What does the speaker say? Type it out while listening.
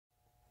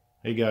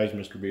Hey guys,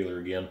 Mr. Baylor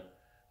again.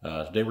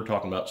 Today we're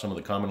talking about some of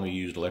the commonly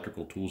used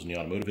electrical tools in the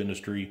automotive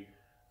industry,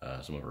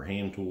 some of our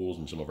hand tools,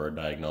 and some of our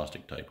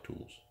diagnostic type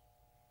tools.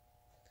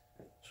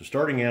 So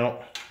starting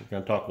out, we're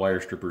going to talk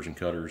wire strippers and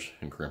cutters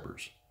and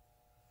crimpers.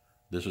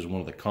 This is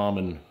one of the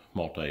common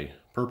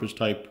multi-purpose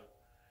type.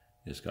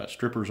 It's got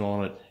strippers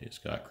on it. It's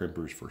got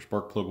crimpers for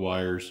spark plug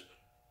wires.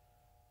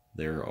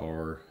 There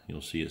are,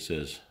 you'll see it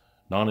says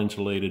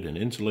non-insulated and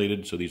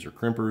insulated, so these are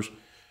crimpers.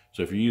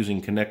 So if you're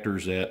using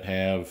connectors that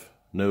have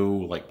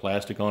no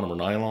plastic on them or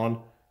nylon,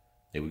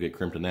 they would get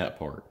crimped in that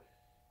part.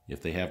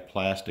 If they have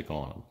plastic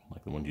on them,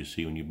 like the ones you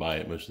see when you buy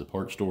at most of the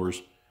part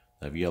stores,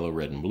 they have yellow,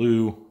 red, and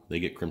blue,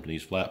 they get crimped in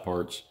these flat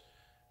parts.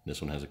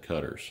 This one has a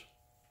cutters.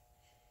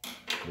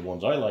 The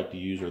ones I like to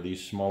use are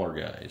these smaller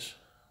guys.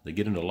 They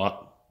get into a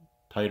lot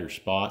tighter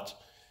spots.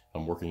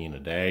 I'm working in a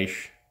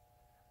dash.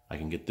 I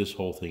can get this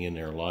whole thing in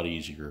there a lot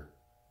easier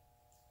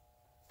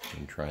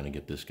than trying to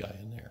get this guy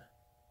in there.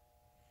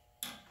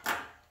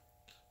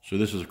 So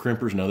this is a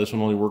crimpers. Now this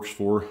one only works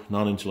for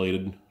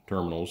non-insulated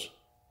terminals.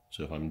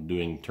 So if I'm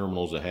doing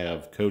terminals that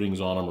have coatings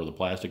on them or the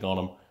plastic on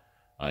them,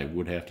 I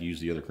would have to use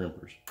the other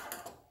crimpers.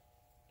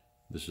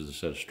 This is a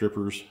set of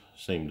strippers,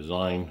 same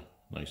design,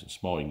 nice and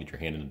small. You can get your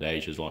hand in the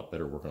dash, it's a lot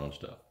better working on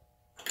stuff.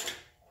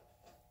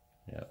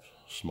 You have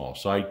small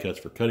side cuts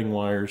for cutting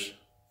wires.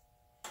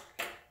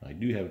 I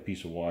do have a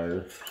piece of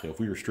wire, so if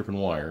we were stripping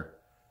wire,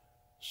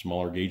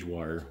 smaller gauge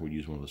wire, we'd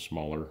use one of the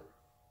smaller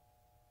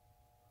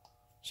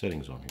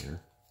settings on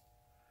here.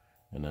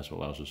 And that's what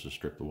allows us to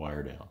strip the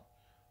wire down.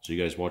 So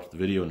you guys watched the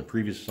video in the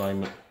previous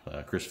assignment.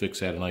 Chris Fix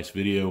had a nice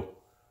video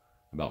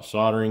about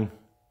soldering.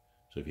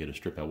 So if you had to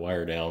strip that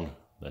wire down,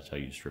 that's how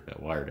you strip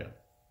that wire down.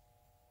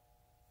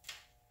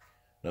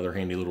 Another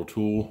handy little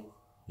tool.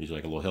 These are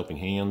like a little helping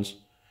hands.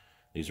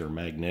 These are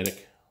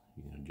magnetic.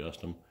 You can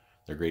adjust them.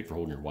 They're great for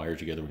holding your wires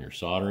together when you're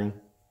soldering.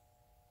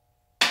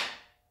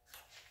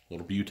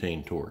 Little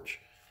butane torch.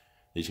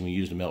 These can be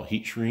used to melt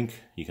heat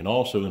shrink. You can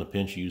also, in a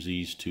pinch, use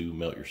these to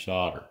melt your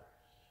solder.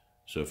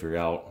 So if you're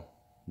out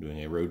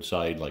doing a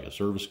roadside, like a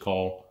service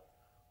call,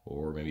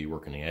 or maybe you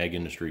work in the ag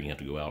industry, and you have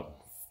to go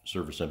out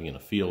service something in a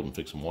field and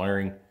fix some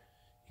wiring, you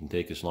can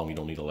take this long. You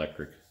don't need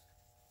electric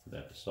for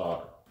that to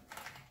solder.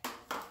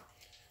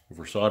 If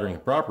we're soldering the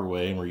proper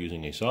way and we're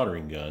using a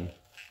soldering gun,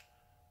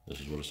 this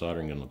is what a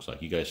soldering gun looks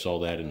like. You guys saw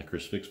that in the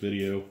Chris Fix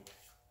video.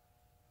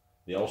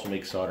 They also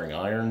make soldering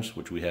irons,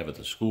 which we have at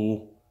the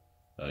school.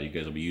 You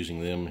guys will be using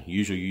them.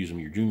 Usually you use them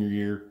your junior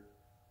year.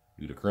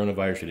 Due to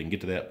coronavirus, you didn't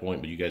get to that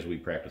point, but you guys will be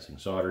practicing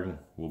soldering.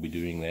 We'll be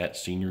doing that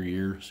senior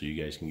year, so you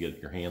guys can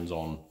get your hands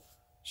on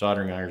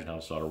soldering irons and how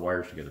to solder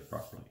wires together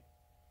properly.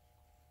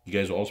 You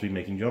guys will also be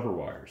making jumper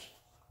wires.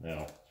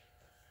 Now,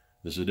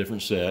 this is a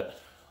different set.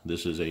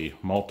 This is a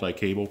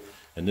multi-cable,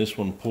 and this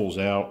one pulls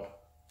out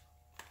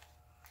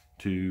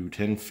to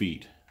 10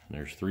 feet. And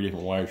there's 3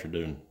 different wires for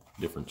doing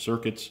different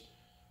circuits.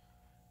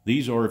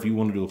 These are if you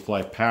wanted to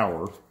apply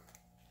power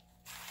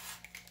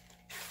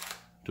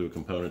to a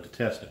component to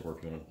test it, or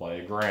if you want to apply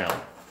a ground,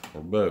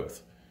 or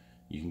both.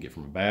 You can get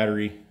from a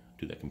battery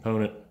to that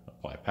component,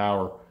 apply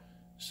power,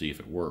 see if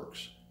it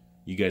works.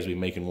 You guys will be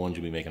making ones,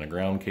 you'll be making a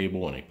ground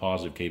cable and a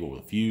positive cable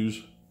with a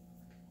fuse,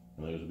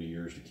 and those will be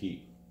yours to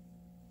keep.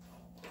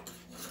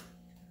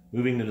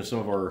 Moving into some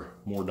of our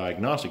more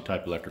diagnostic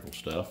type electrical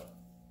stuff,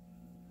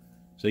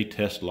 say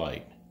test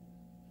light.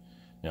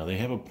 Now they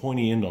have a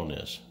pointy end on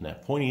this, and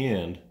that pointy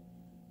end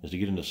is to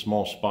get into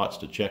small spots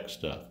to check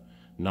stuff.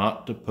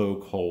 Not to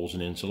poke holes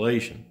in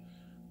insulation.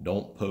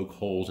 Don't poke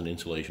holes in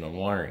insulation on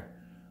wiring.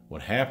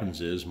 What happens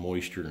is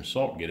moisture and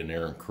salt get in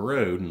there and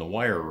corrode, and the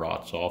wire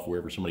rots off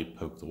wherever somebody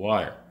poked the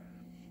wire.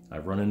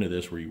 I've run into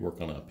this where you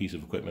work on a piece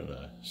of equipment,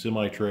 a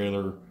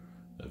semi-trailer,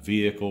 a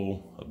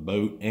vehicle, a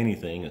boat,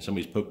 anything, and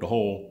somebody's poked a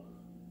hole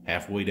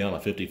halfway down a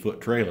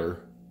 50-foot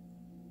trailer,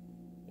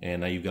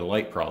 and now you've got a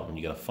light problem.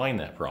 You got to find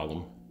that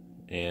problem,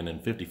 and in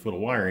 50 foot of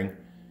wiring,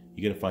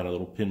 you got to find a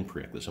little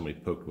pinprick that somebody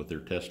poked with their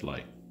test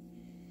light.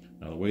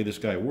 Now the way this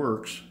guy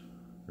works,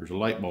 there's a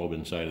light bulb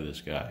inside of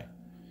this guy.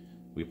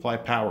 We apply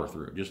power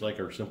through it, just like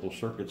our simple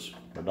circuits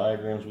or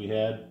diagrams we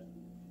had.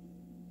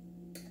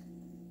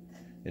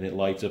 And it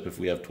lights up if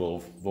we have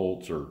 12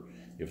 volts, or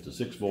if it's a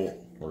 6 volt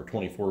or a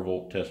 24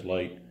 volt test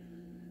light.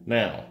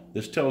 Now,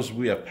 this tells us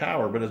we have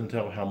power, but it doesn't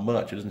tell how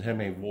much. It doesn't tell how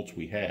many volts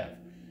we have.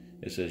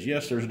 It says,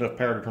 yes, there's enough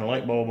power to turn a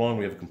light bulb on.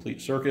 We have a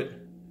complete circuit.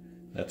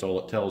 That's all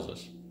it tells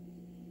us.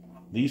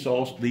 These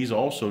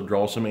also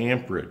draw some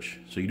amperage,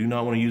 so you do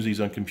not want to use these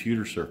on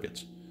computer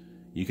circuits.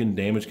 You can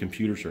damage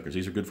computer circuits.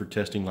 These are good for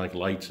testing like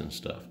lights and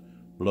stuff,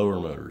 blower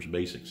motors,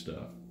 basic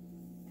stuff.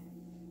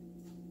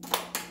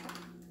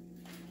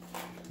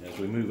 As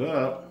we move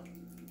up,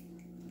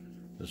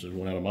 this is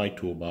one out of my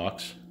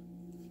toolbox.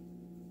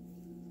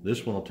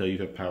 This one will tell you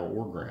if you have power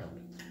or ground.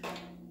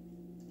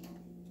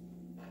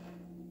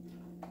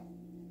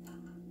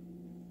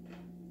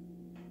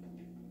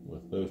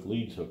 With both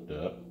leads hooked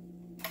up,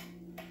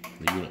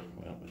 the unit,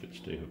 well, if it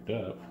stay hooked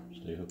up,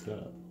 stay hooked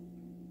up.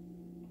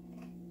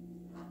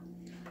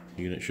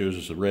 The unit shows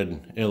us a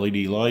red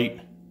LED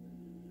light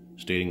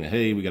stating that,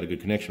 hey, we got a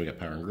good connection, we got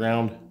power and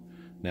ground.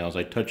 Now as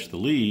I touch the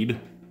lead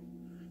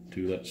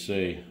to, let's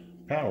say,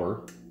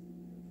 power,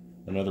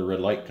 another red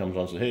light comes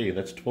on and says, hey,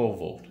 that's 12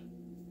 volt,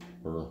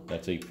 or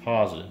that's a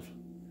positive.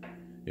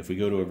 If we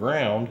go to a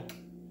ground,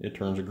 it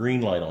turns a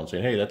green light on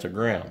saying, hey, that's a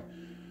ground.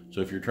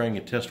 So if you're trying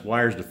to test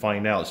wires to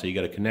find out, say you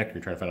got a connector,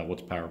 you're trying to find out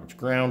what's power, what's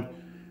ground,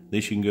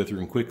 this you can go through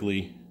and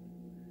quickly,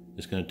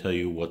 it's going to tell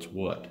you what's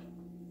what.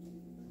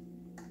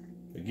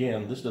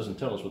 Again, this doesn't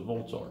tell us what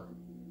volts are.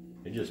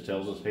 It just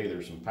tells us, hey,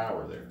 there's some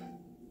power there.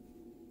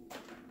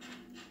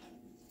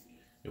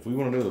 If we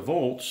want to know the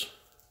volts,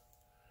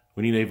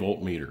 we need a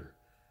voltmeter.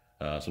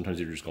 Sometimes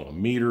they're just called a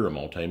meter, a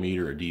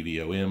multimeter, a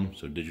DVOM,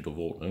 so digital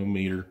volt ohm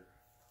meter.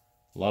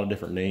 A lot of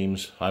different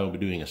names. I will be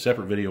doing a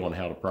separate video on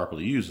how to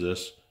properly use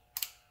this.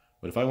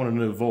 But if I want to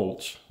know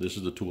volts, this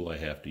is the tool I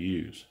have to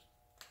use.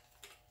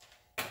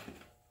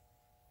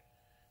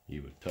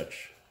 You would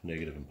touch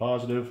negative and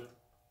positive.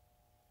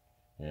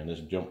 And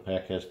this jump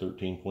pack has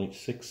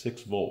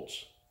 13.66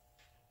 volts.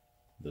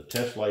 The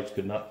test lights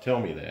could not tell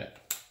me that.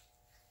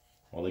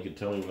 All they could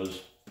tell me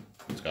was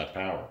it's got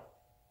power.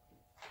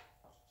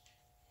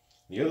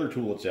 The other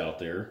tool that's out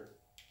there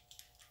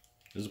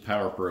is a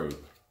power probe.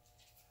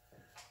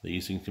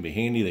 These things can be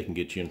handy, they can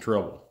get you in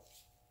trouble.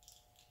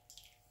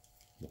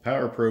 The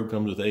power probe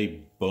comes with a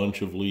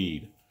bunch of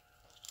lead.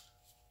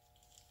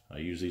 I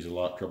use these a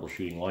lot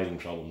troubleshooting lighting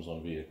problems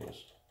on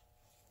vehicles.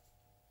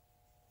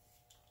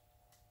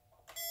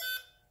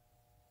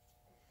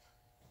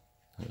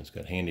 And it's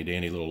got handy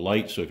dandy little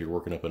lights, so if you're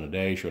working up on a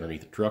dash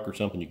underneath a truck or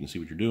something, you can see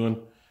what you're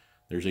doing.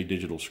 There's a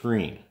digital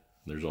screen.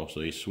 There's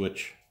also a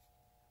switch.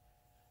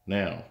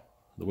 Now,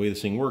 the way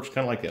this thing works, kind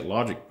of like that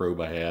logic probe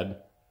I had,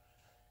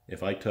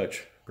 if I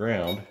touch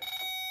ground,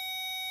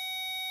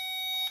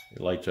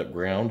 it lights up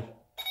ground,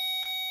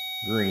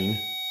 green,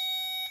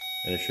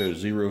 and it shows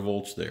 0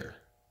 volts there.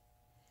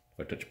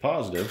 If I touch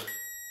positive,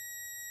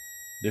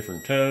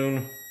 different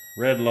tone,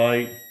 red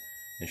light,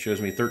 it shows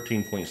me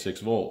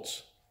 13.6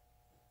 volts.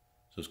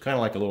 So it's kind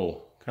of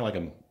like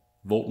a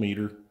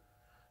voltmeter.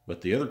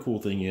 But the other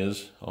cool thing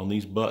is, on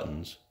these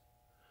buttons,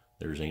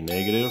 there's a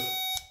negative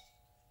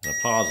and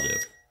a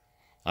positive.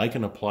 I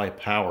can apply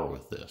power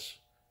with this.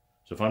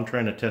 So if I'm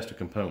trying to test a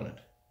component,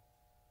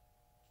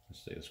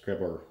 let's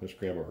grab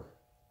our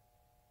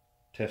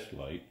test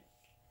light.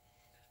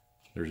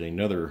 There's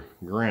another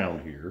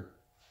ground here.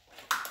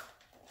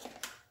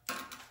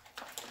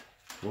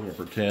 We're going to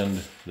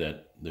pretend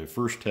that the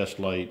first test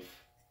light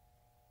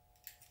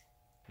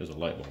is a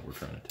light bulb we're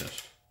trying to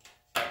test.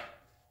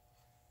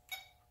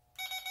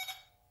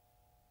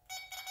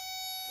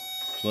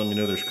 So let me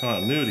know there's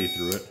continuity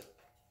through it.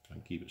 I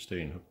can keep it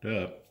staying hooked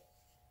up.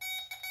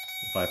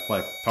 If I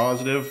apply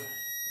positive,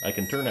 I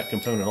can turn that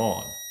component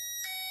on.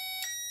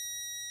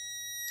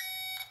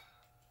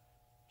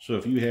 So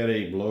if you had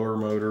a blower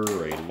motor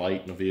or a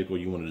light in a vehicle,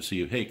 you wanted to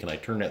see if, hey, can I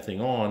turn that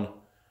thing on?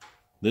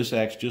 This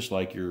acts just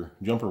like your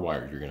jumper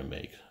wires you're going to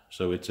make.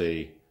 So it's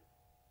a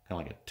kind of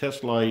like a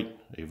test light,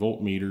 a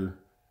voltmeter,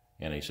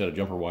 and a set of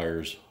jumper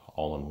wires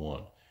all in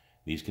one.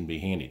 These can be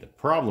handy. The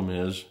problem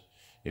is,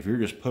 if you're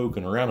just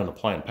poking around and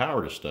applying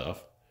power to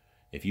stuff,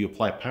 if you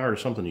apply power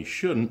to something you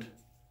shouldn't,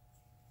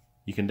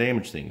 you can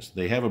damage things.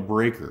 They have a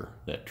breaker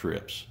that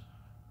trips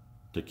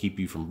to keep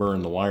you from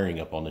burning the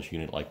wiring up on this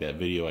unit, like that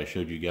video I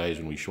showed you guys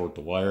when we short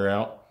the wire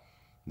out.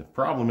 And the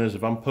problem is,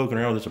 if I'm poking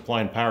around with this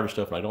applying power to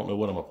stuff and I don't know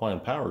what I'm applying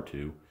power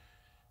to,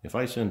 if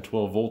I send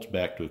 12 volts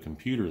back to a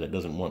computer that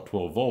doesn't want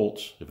 12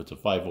 volts, if it's a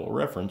 5 volt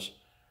reference,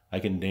 I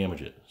can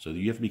damage it. So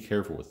you have to be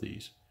careful with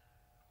these.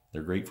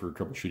 They're great for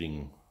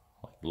troubleshooting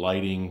like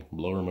lighting,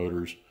 blower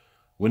motors,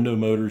 window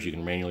motors. You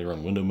can manually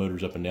run window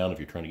motors up and down if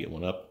you're trying to get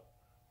one up.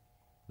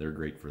 They're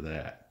great for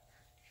that.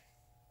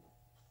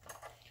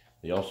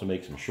 They also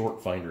make some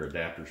short finder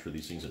adapters for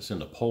these things that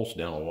send a pulse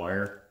down a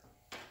wire.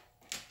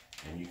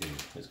 And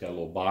it's got a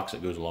little box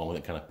that goes along with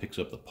it, kind of picks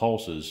up the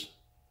pulses,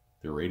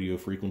 their radio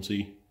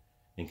frequency,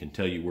 and can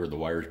tell you where the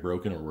wire's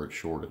broken or where it's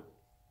shorted.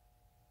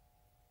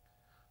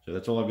 So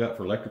that's all I've got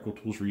for electrical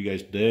tools for you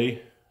guys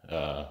today.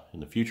 In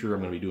the future,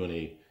 I'm going to be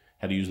doing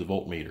how to use the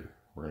voltmeter.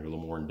 We're going to go a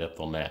little more in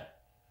depth on that.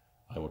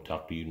 I will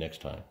talk to you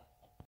next time.